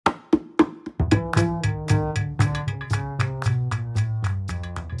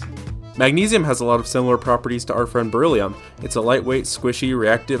Magnesium has a lot of similar properties to our friend beryllium. It's a lightweight, squishy,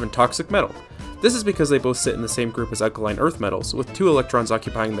 reactive, and toxic metal. This is because they both sit in the same group as alkaline earth metals, with 2 electrons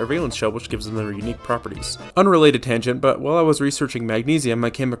occupying their valence shell, which gives them their unique properties. Unrelated tangent, but while I was researching magnesium, I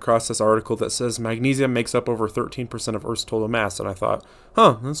came across this article that says magnesium makes up over 13% of Earth's total mass, and I thought,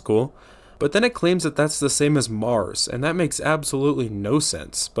 huh, that's cool. But then it claims that that's the same as Mars, and that makes absolutely no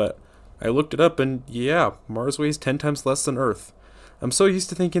sense, but I looked it up and yeah, Mars weighs 10 times less than Earth. I'm so used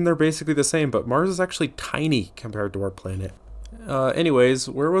to thinking they're basically the same, but Mars is actually tiny compared to our planet. Anyways,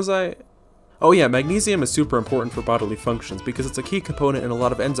 where was I? Oh yeah, magnesium is super important for bodily functions because it's a key component in a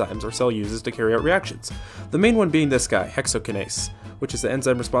lot of enzymes our cell uses to carry out reactions. The main one being this guy, hexokinase, which is the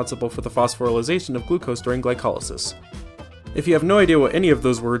enzyme responsible for the phosphorylation of glucose during glycolysis. If you have no idea what any of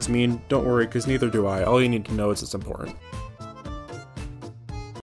those words mean, don't worry because neither do I. All you need to know is it's important.